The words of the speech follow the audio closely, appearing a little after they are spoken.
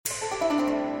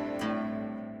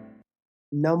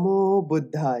Namo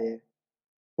Buddhaya.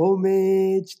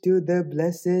 Homage to the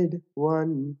Blessed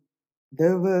One,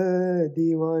 the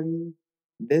Worthy One,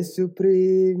 the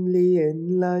Supremely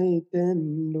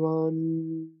Enlightened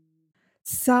One.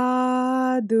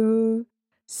 Sadhu,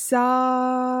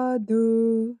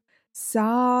 sadhu,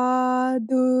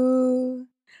 sadhu.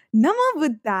 Namo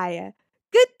Buddhaya.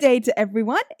 Good day to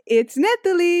everyone. It's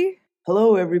Natalie.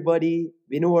 Hello, everybody.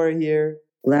 Vinowar here.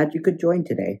 Glad you could join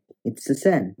today. It's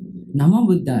Sen. Namo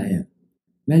Buddhaya.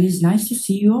 Well, it's nice to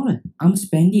see you all. I'm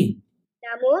Spendy.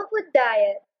 Namo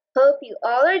Buddhaya. Hope you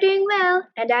all are doing well.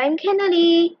 And I'm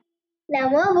Kennedy.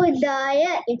 Namo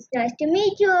Buddhaya. It's nice to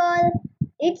meet you all.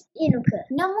 It's Inuka.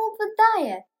 Namo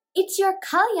Buddhaya. It's your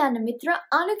Kalyana Mitra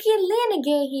Anuki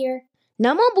Lenage here.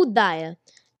 Namo Buddhaya.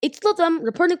 It's Latham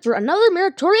reporting for another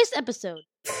meritorious episode.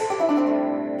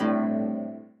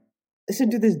 Listen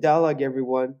to this dialogue,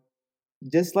 everyone.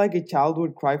 Just like a child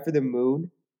would cry for the moon,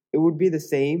 it would be the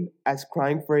same as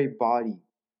crying for a body.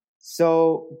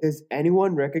 So, does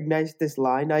anyone recognize this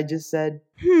line I just said?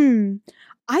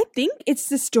 I think it's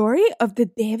the story of the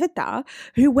Devata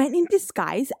who went in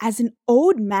disguise as an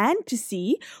old man to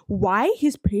see why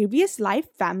his previous life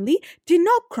family did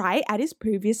not cry at his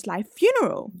previous life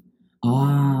funeral.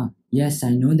 Ah, yes,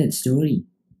 I know that story.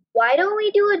 Why don't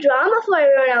we do a drama for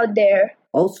everyone out there?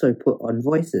 Also put on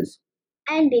voices.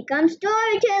 And become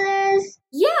storytellers.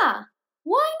 Yeah,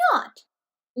 why not?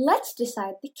 Let's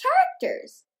decide the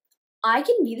characters. I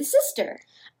can be the sister.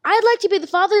 I'd like to be the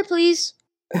father, please.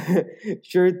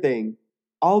 Sure thing.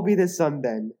 I'll be the son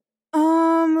then.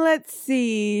 Let's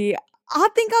see. I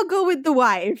think I'll go with the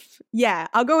wife. Yeah,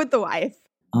 I'll go with the wife.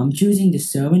 I'm choosing the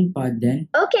servant part then.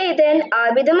 Okay, then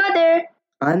I'll be the mother.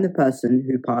 I'm the person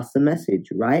who passed the message,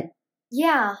 right?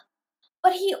 Yeah,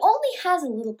 but he only has a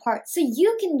little part, so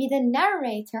you can be the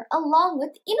narrator along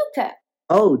with Inuka.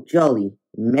 Oh, jolly.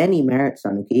 Many merits,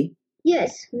 Anuki.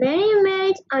 Yes, many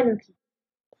merits, Anuki.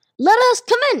 Let us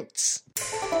commence.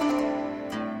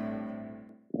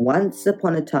 Once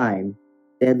upon a time,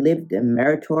 there lived a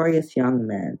meritorious young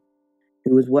man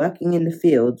who was working in the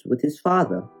fields with his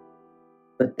father.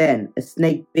 But then a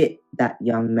snake bit that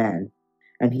young man,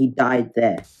 and he died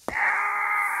there.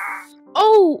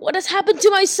 Oh, what has happened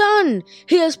to my son?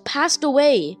 He has passed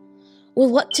away. Well,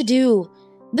 what to do?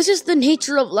 This is the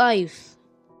nature of life.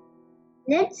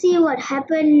 Let's see what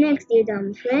happened next, dear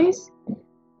dumb friends.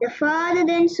 The father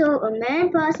then saw a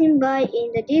man passing by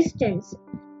in the distance,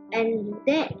 and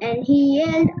he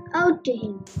yelled out to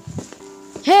him.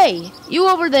 Hey, you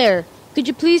over there. Could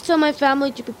you please tell my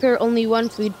family to prepare only one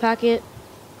food packet?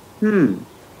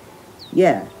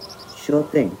 Yeah, sure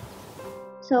thing.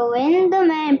 So when the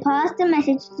man passed the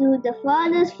message to the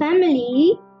father's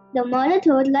family, the mother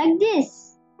thought like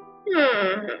this.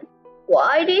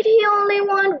 Why did he only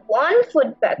want one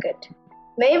food packet?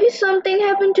 Maybe something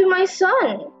happened to my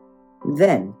son.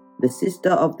 Then the sister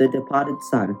of the departed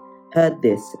son heard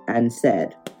this and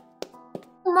said,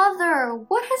 Mother,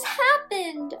 what has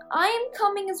happened? I am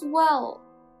coming as well.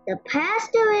 The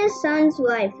passed away son's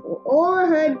wife, who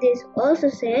overheard this, also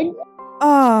said,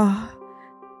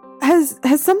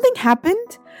 Has something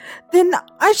happened? Then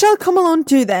I shall come along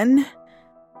too then.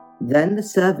 Then the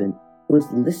servant, who was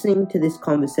listening to this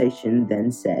conversation,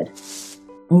 then said,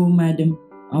 Oh, madam,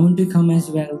 I want to come as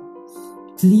well.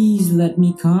 Please let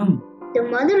me come. The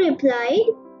mother replied,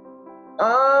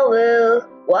 Well,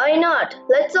 why not?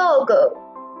 Let's all go.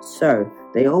 So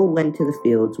they all went to the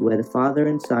fields where the father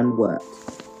and son worked.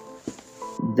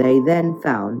 They then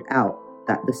found out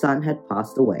that the son had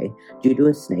passed away due to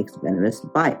a snake's venomous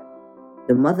bite.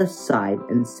 The mother sighed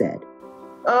and said,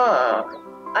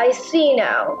 I see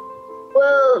now.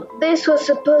 Well, this was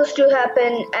supposed to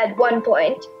happen at one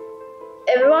point.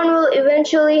 Everyone will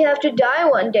eventually have to die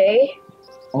one day.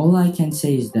 All I can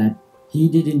say is that he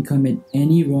didn't commit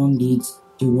any wrong deeds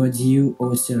towards you,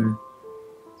 O sir.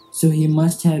 So he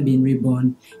must have been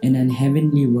reborn in an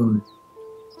heavenly world.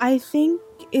 I think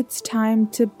it's time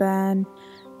to burn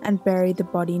and bury the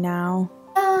body now.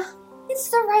 It's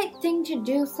the right thing to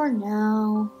do for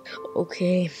now.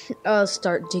 Okay, I'll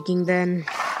start digging then.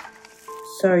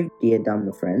 So, dear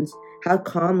Dhamma friends, how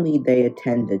calmly they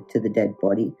attended to the dead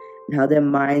body, and how their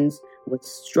minds were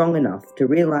strong enough to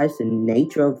realize the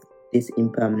nature of this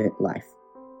impermanent life.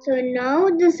 So now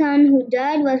the son who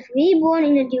died was reborn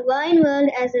in a divine world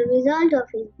as a result of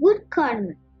his good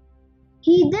karma.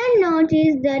 He then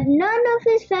noticed that none of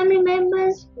his family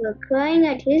members were crying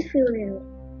at his funeral.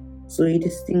 So he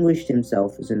distinguished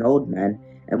himself as an old man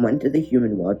and went to the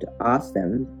human world to ask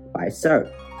them why so.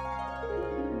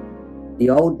 The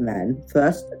old man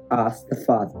first asked the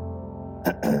father,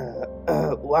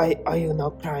 Why are you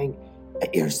not crying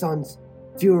at your son's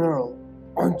funeral.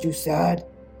 Aren't you sad?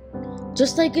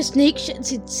 Just like a snake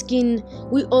sheds its skin,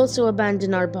 we also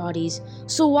abandon our bodies.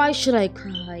 So why should I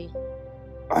cry?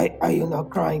 Are you not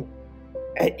crying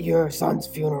at your son's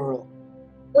funeral?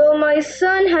 Well, my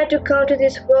son had to come to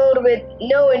this world with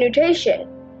no invitation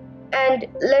and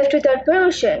left without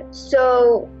permission.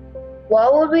 So,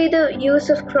 what would be the use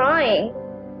of crying?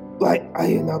 Why are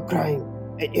you not crying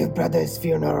at your brother's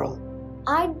funeral?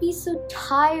 I'd be so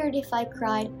tired if I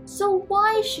cried, so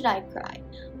why should I cry?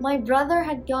 My brother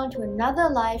had gone to another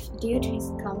life due to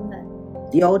his convent.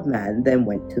 The old man then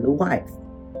went to the wife.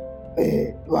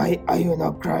 Why are you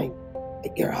not crying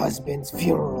at your husband's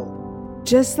funeral?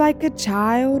 Just like a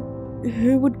child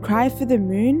who would cry for the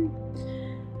moon,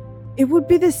 it would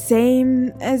be the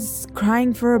same as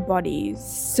crying for a body.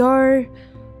 So,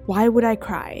 why would I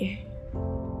cry?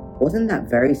 Wasn't that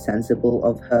very sensible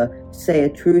of her to say a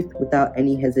truth without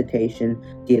any hesitation,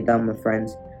 dear Dhamma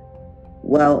friends?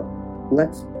 Well,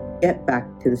 let's get back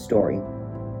to the story.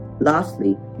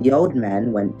 Lastly, the old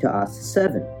man went to ask the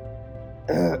servant.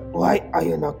 Why are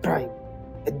you not crying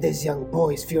at this young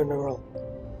boy's funeral?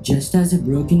 Just as a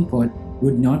broken pot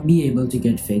would not be able to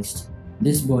get fixed,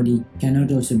 this body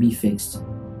cannot also be fixed.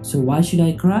 So why should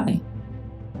I cry?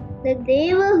 The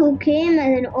Deva who came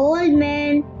as an old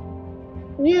man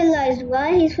realized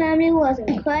why his family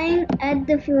wasn't crying at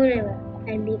the funeral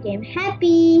and became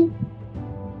happy.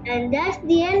 And that's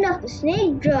the end of the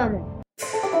snake drama.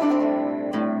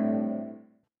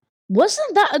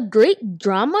 Wasn't that a great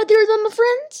drama, dear Dhamma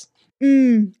friends?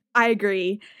 I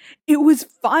agree. It was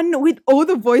fun with all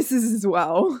the voices as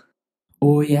well.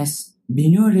 Oh yes,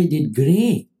 Binori did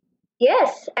great.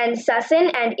 Yes, and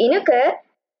Sasin and Inuka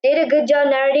did a good job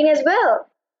narrating as well.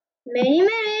 Many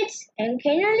merits, and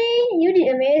Kenali, you did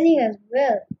amazing as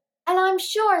well. And I'm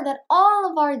sure that all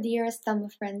of our dearest Dhamma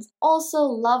friends also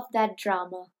loved that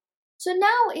drama. So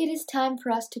now it is time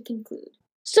for us to conclude.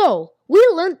 So, we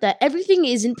learned that everything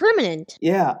isn't permanent.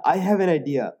 Yeah, I have an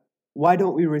idea. Why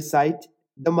don't we recite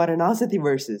the Maranasati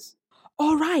verses?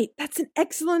 All right, that's an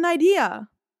excellent idea.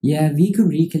 Yeah, we could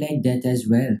recollect that as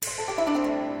well.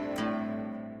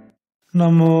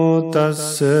 Namo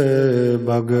tassa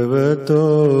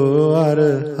bhagavato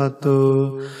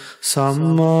arahato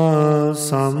samma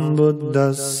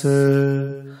sambuddhassa.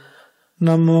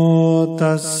 Namo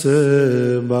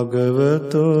tassa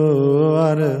bhagavato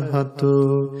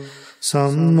arahato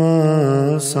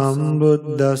samma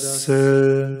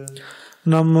sambuddhassa.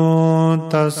 Namo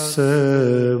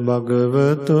tassa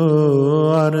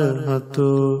bhagavato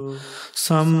arahato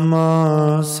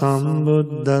samma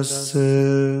sambuddhassa.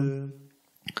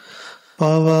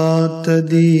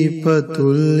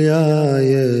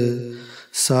 Pavatadipatulyaya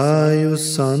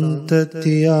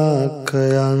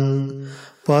sayusantatiakayan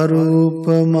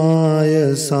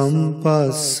parupamaya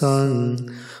sampassan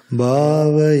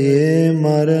bhavaye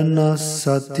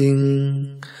maranasatin.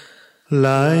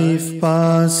 Life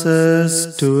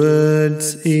passes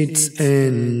towards its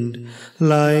end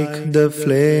like the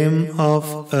flame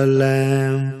of a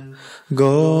lamp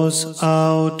goes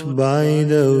out by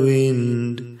the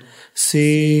wind.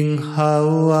 Seeing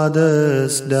how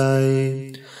others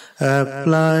die,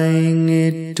 applying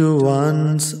it to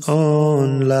one's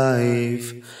own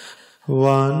life,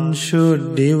 one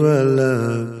should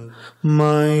develop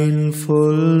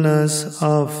mindfulness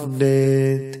of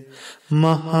death.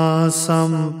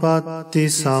 Mahasampatti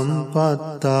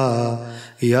sampatta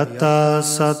yata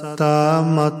satta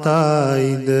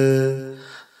mataida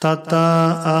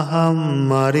tata aham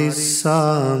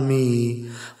marissami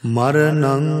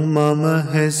maranang mama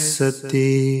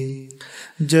hessati.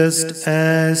 Just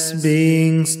as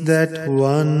beings that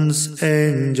once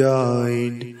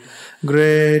enjoyed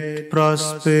great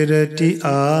prosperity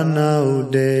are now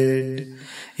dead,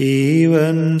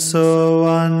 even so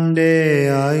one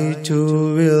day I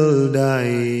too will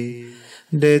die.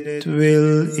 Death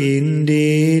will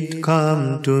indeed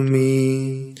come to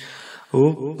me.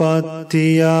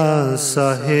 Uppattiya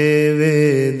sahe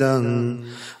vedang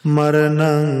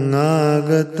maranang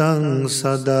agatang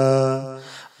sada.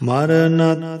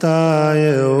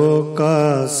 Maranattaya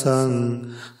okasang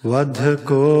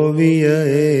vadhako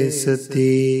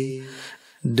viyesati.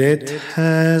 Death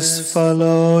has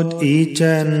followed each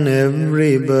and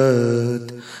every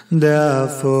birth.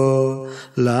 Therefore,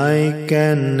 like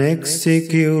an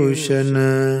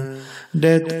executioner,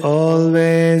 death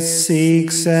always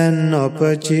seeks an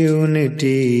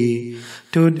opportunity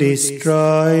to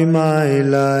destroy my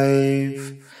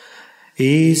life.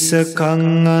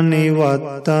 Isakang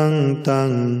anivattang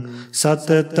tang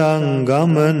satatang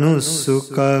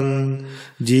gamanussukang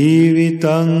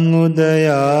jivitang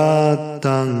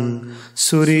udayatang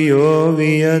Suryo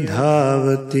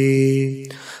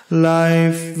Viyadhavati.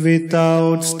 Life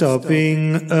without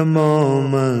stopping a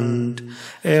moment,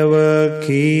 ever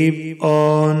keep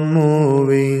on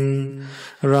moving,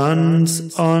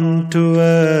 runs on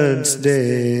towards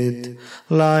death,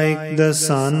 like the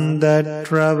sun that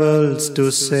travels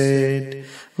to set,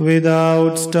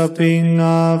 without stopping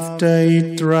after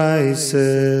it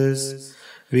rises.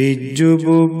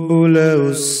 Vijjububbula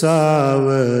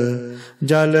ussava,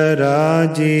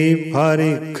 jalaraji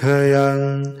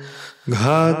parikhayang,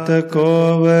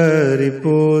 Ghatakova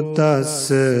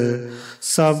riputassa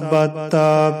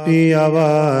sabbattapi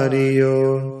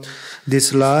avariyo.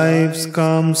 This life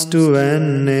comes to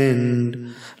an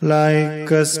end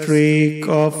like a streak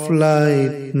of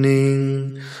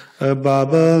lightning, a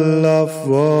bubble of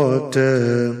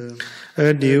water,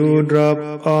 a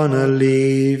dewdrop on a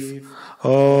leaf,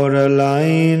 or a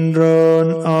line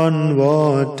drawn on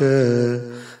water,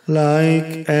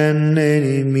 like an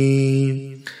enemy.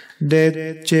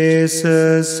 Death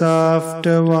chases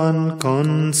after one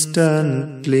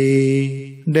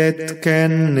constantly. Death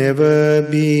can never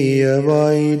be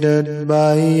avoided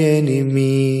by any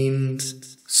means.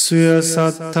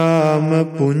 Swasattama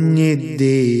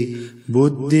punyiddi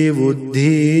buddhi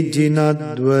buddhi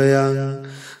jinadvayang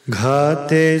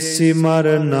ghate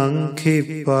maranang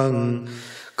khipang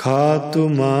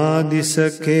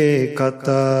khatumadisake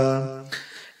kata.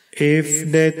 If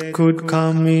death could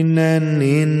come in an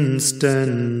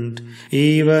instant,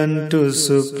 even to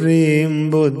Supreme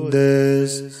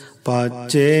Buddhas,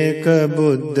 Pacceka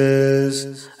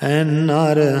Buddhas and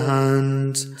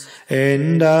Arahants,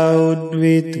 endowed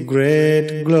with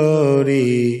great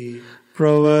glory,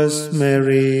 prowess,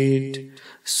 merit,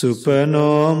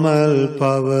 supernormal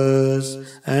powers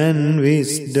and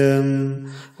wisdom,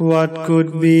 what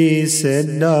could be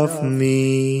said of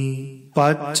me?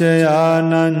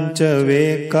 Paccayananca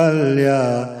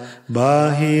vekalya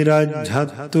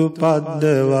bahirajhattu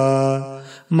paddava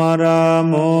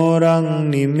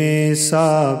maramorang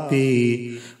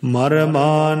nimesapi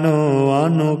maramano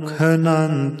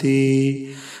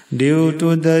anukhananti. Due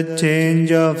to the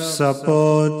change of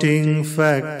supporting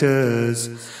factors,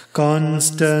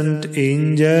 constant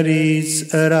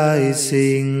injuries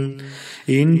arising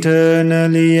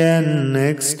internally and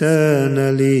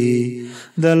externally,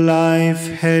 the life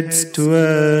heads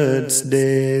towards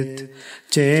death,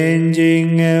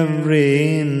 changing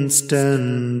every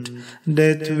instant.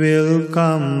 Death will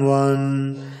come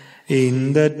one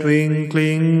in the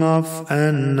twinkling of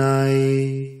an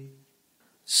eye.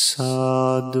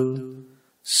 Sadhu,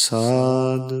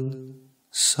 sadhu,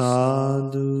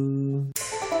 sadhu.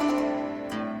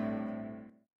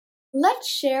 Let's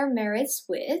share merits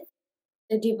with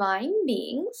the divine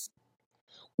beings,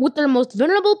 with our most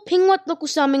venerable Pingwat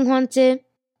Lokusaming Hwante,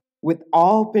 with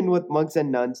all Pinwat monks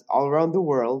and nuns all around the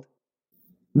world,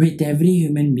 with every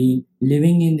human being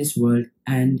living in this world,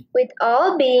 and with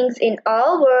all beings in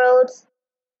all worlds.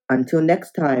 Until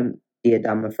next time, dear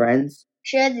Dhamma friends,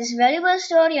 share this valuable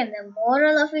story and the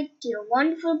moral of it to your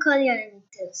wonderful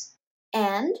Kalyanamittas.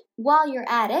 And while you're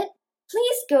at it,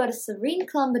 please go to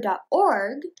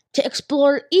serenecolombo.org to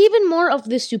explore even more of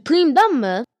the Supreme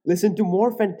Dhamma, listen to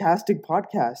more fantastic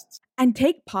podcasts, and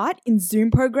take part in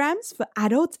Zoom programs for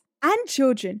adults and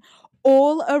children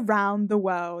all around the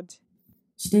world.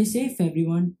 Stay safe,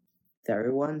 everyone.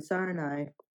 Everyone Saranai.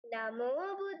 Namo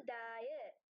Buddhaya.